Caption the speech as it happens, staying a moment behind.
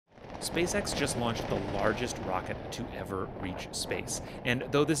SpaceX just launched the largest rocket to ever reach space. And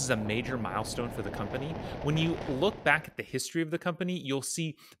though this is a major milestone for the company, when you look back at the history of the company, you'll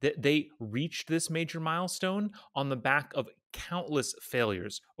see that they reached this major milestone on the back of countless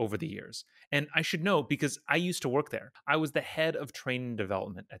failures over the years. And I should know because I used to work there. I was the head of training and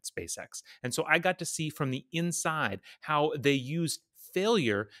development at SpaceX. And so I got to see from the inside how they used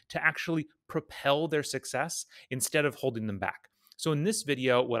failure to actually propel their success instead of holding them back. So, in this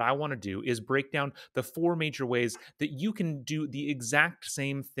video, what I want to do is break down the four major ways that you can do the exact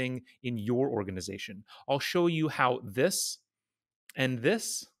same thing in your organization. I'll show you how this and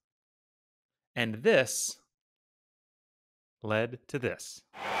this and this led to this.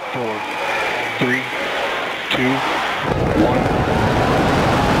 4, 3, 2, 1.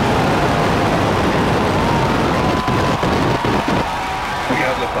 We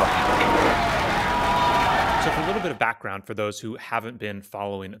have liftoff. So, for a little bit of background for those who haven't been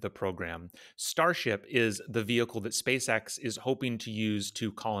following the program, Starship is the vehicle that SpaceX is hoping to use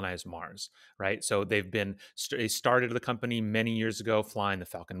to colonize Mars, right? So, they started the company many years ago flying the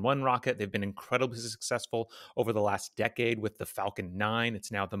Falcon 1 rocket. They've been incredibly successful over the last decade with the Falcon 9.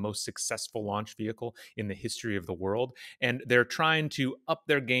 It's now the most successful launch vehicle in the history of the world. And they're trying to up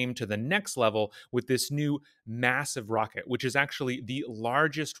their game to the next level with this new massive rocket, which is actually the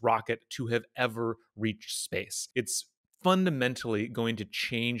largest rocket to have ever reached space. It's fundamentally going to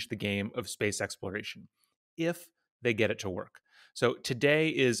change the game of space exploration if they get it to work. So today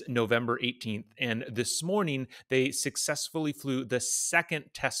is November 18th, and this morning they successfully flew the second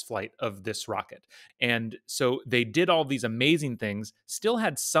test flight of this rocket. And so they did all these amazing things, still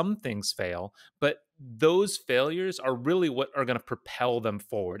had some things fail, but those failures are really what are going to propel them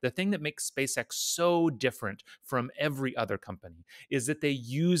forward. The thing that makes SpaceX so different from every other company is that they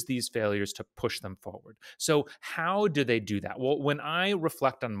use these failures to push them forward. So, how do they do that? Well, when I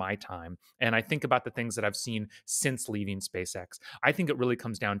reflect on my time and I think about the things that I've seen since leaving SpaceX, I think it really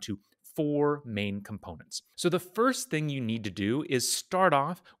comes down to four main components. So, the first thing you need to do is start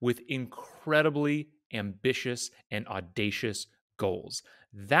off with incredibly ambitious and audacious goals.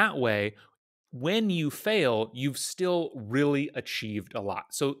 That way, when you fail, you've still really achieved a lot.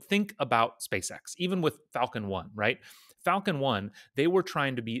 So think about SpaceX, even with Falcon 1, right? Falcon 1, they were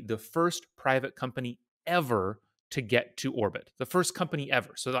trying to be the first private company ever to get to orbit, the first company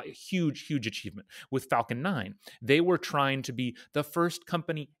ever. So that huge, huge achievement. With Falcon 9, they were trying to be the first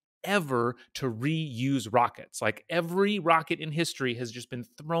company ever to reuse rockets. Like every rocket in history has just been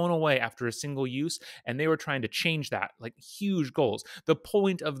thrown away after a single use, and they were trying to change that, like huge goals. The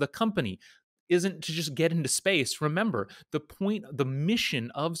point of the company isn't to just get into space. Remember, the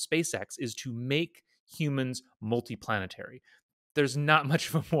mission of SpaceX is to make humans multiplanetary. There's not much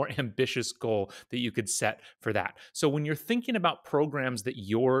of a more ambitious goal that you could set for that. So when you're thinking about programs that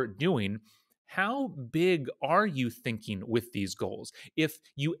you're doing, how big are you thinking with these goals? If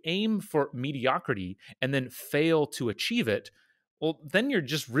you aim for mediocrity and then fail to achieve it, well, then you're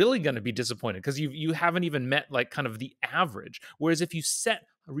just really going to be disappointed because you haven't even met like kind of the average. Whereas if you set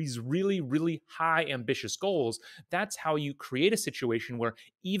these really, really high ambitious goals, that's how you create a situation where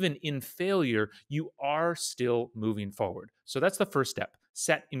even in failure, you are still moving forward. So that's the first step.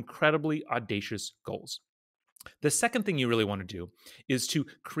 Set incredibly audacious goals. The second thing you really want to do is to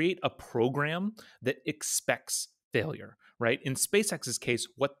create a program that expects failure, right? In SpaceX's case,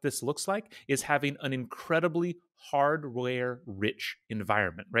 what this looks like is having an incredibly hardware rich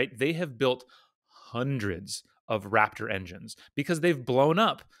environment, right? They have built hundreds of Raptor engines because they've blown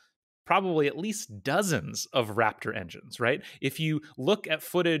up probably at least dozens of Raptor engines, right? If you look at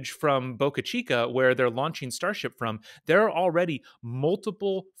footage from Boca Chica, where they're launching Starship from, there are already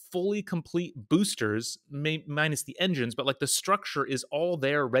multiple fully complete boosters, minus the engines, but like the structure is all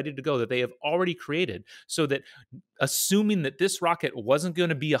there ready to go that they have already created so that assuming that this rocket wasn't going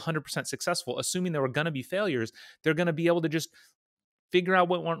to be 100% successful, assuming there were going to be failures, they're going to be able to just figure out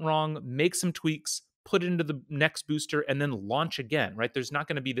what went wrong, make some tweaks, put it into the next booster, and then launch again, right? There's not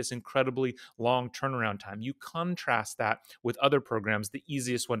going to be this incredibly long turnaround time. You contrast that with other programs. The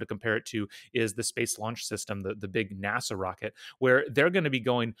easiest one to compare it to is the Space Launch System, the big NASA rocket, where they're going to be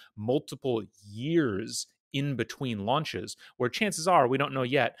going multiple years in between launches, where chances are, we don't know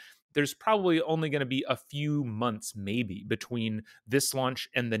yet, there's probably only going to be a few months maybe between this launch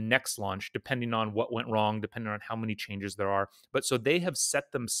and the next launch, depending on what went wrong, depending on how many changes there are. But so they have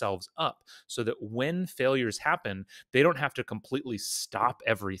set themselves up so that when failures happen, they don't have to completely stop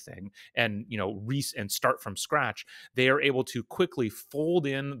everything and, and start from scratch. They are able to quickly fold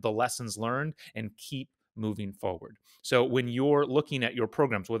in the lessons learned and keep moving forward. So when you're looking at your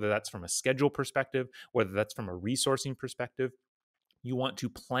programs, whether that's from a schedule perspective, whether that's from a resourcing perspective, You want to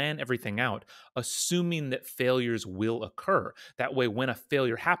plan everything out, assuming that failures will occur. That way, when a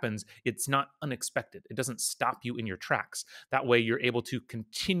failure happens, it's not unexpected. It doesn't stop you in your tracks. That way, you're able to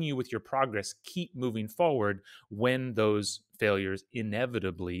continue with your progress, keep moving forward when those failures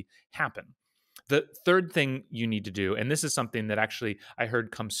inevitably happen. The third thing you need to do, and this is something that actually I heard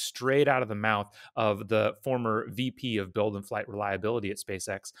come straight out of the mouth of the former VP of Build and Flight Reliability at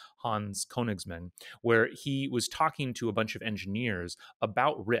SpaceX, Hans Koenigsmann, where he was talking to a bunch of engineers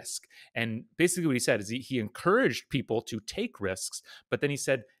about risk. And basically, what he said is he encouraged people to take risks, but then he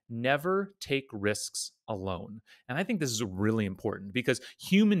said, never take risks alone. And I think this is really important because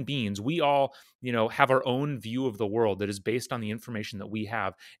human beings, we all, have our own view of the world that is based on the information that we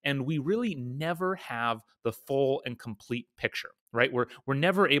have, and we really never have the full and complete picture, right? We're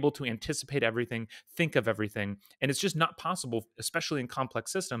never able to anticipate everything, think of everything, and it's just not possible, especially in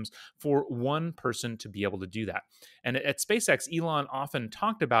complex systems, for one person to be able to do that. And at SpaceX, Elon often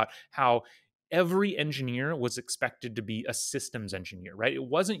talked about how every engineer was expected to be a systems engineer, right? It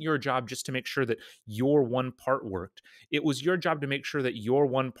wasn't your job just to make sure that your one part worked. It was your job to make sure that your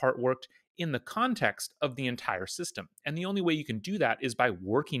one part worked in the context of the entire system. And the only way you can do that is by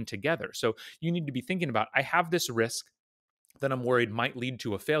working together. So you need to be thinking about, I have this risk that I'm worried might lead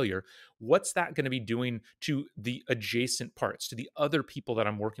to a failure. What's that going to be doing to the adjacent parts, to the other people that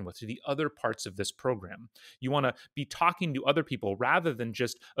I'm working with, to the other parts of this program? You want to be talking to other people rather than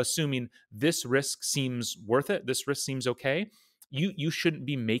just assuming this risk seems worth it, this risk seems okay. You shouldn't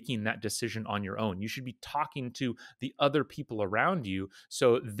be making that decision on your own. You should be talking to the other people around you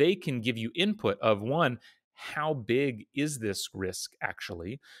so they can give you input of one, how big is this risk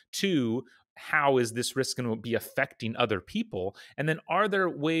actually? Two, how is this risk going to be affecting other people? And then are there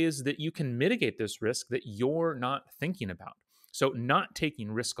ways that you can mitigate this risk that you're not thinking about? So not taking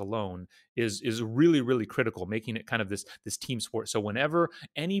risk alone is really, really critical, making it kind of this team sport. So whenever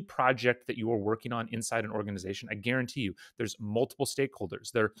any project that you are working on inside an organization, I guarantee you there's multiple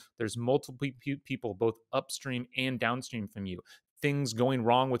stakeholders. There's multiple people both upstream and downstream from you. Things going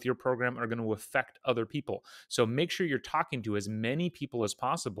wrong with your program are going to affect other people. So make sure you're talking to as many people as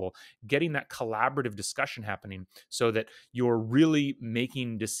possible, getting that collaborative discussion happening so that you're really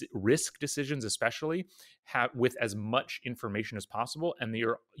making risk decisions, especially with as much information as possible. And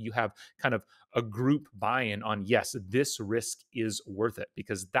you have kind of a group buy-in on, yes, this risk is worth it,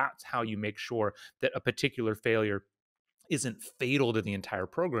 because that's how you make sure that a particular failure isn't fatal to the entire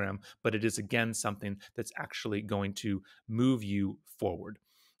program, but it is, again, something that's actually going to move you forward.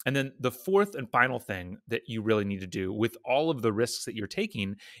 And then the fourth and final thing that you really need to do with all of the risks that you're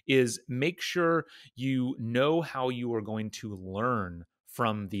taking is make sure you know how you are going to learn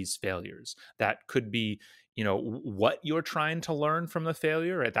from these failures. That could be, what you're trying to learn from the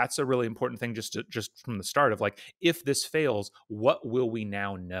failure, right? That's a really important thing just from the start of, like, if this fails, what will we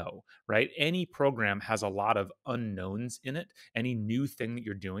now know, right? Any program has a lot of unknowns in it, any new thing that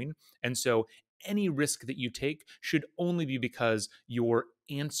you're doing. And so any risk that you take should only be because you're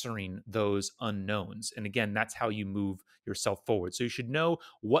answering those unknowns. And again, that's how you move yourself forward. So you should know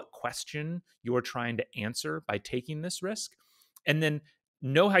what question you're trying to answer by taking this risk, and then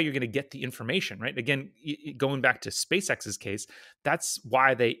know how you're going to get the information, right? Again, going back to SpaceX's case, that's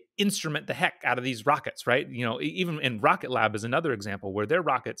why they instrument the heck out of these rockets, right? Even in Rocket Lab is another example where their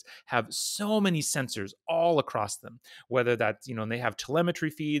rockets have so many sensors all across them, whether that's, and they have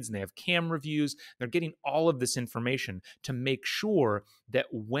telemetry feeds and they have camera views. They're getting all of this information to make sure that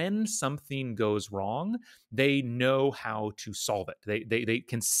when something goes wrong, they know how to solve it. They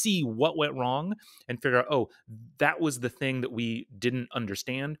can see what went wrong and figure out, oh, that was the thing that we didn't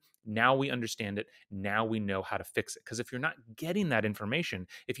understand. Now we understand it. Now we know how to fix it. Because if you're not getting that information,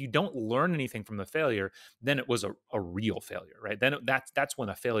 if you don't learn anything from the failure, then it was a real failure, right? Then that's when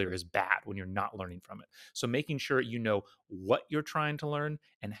a failure is bad, when you're not learning from it. So making sure you know what you're trying to learn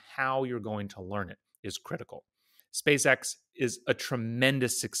and how you're going to learn it is critical. SpaceX is a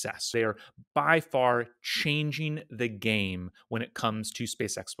tremendous success. They are by far changing the game when it comes to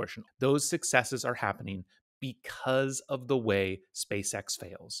space exploration. Those successes are happening because of the way SpaceX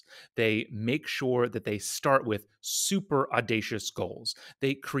fails. They make sure that they start with super audacious goals.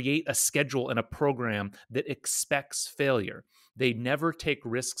 They create a schedule and a program that expects failure. They never take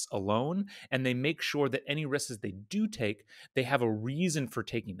risks alone, and they make sure that any risks they do take, they have a reason for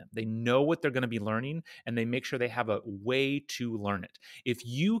taking them. They know what they're going to be learning, and they make sure they have a way to learn it. If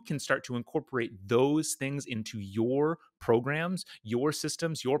you can start to incorporate those things into your programs, your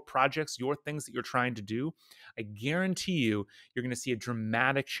systems, your projects, your things that you're trying to do, I guarantee you're going to see a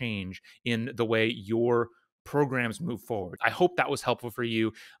dramatic change in the way your programs move forward. I hope that was helpful for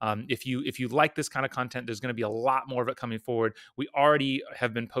you. If you like this kind of content, there's going to be a lot more of it coming forward. We already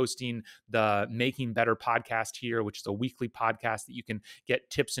have been posting the Making Better podcast here, which is a weekly podcast that you can get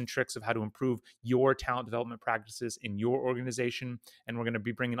tips and tricks of how to improve your talent development practices in your organization. And we're going to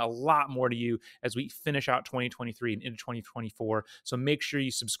be bringing a lot more to you as we finish out 2023 and into 2024. So make sure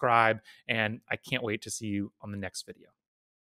you subscribe, and I can't wait to see you on the next video.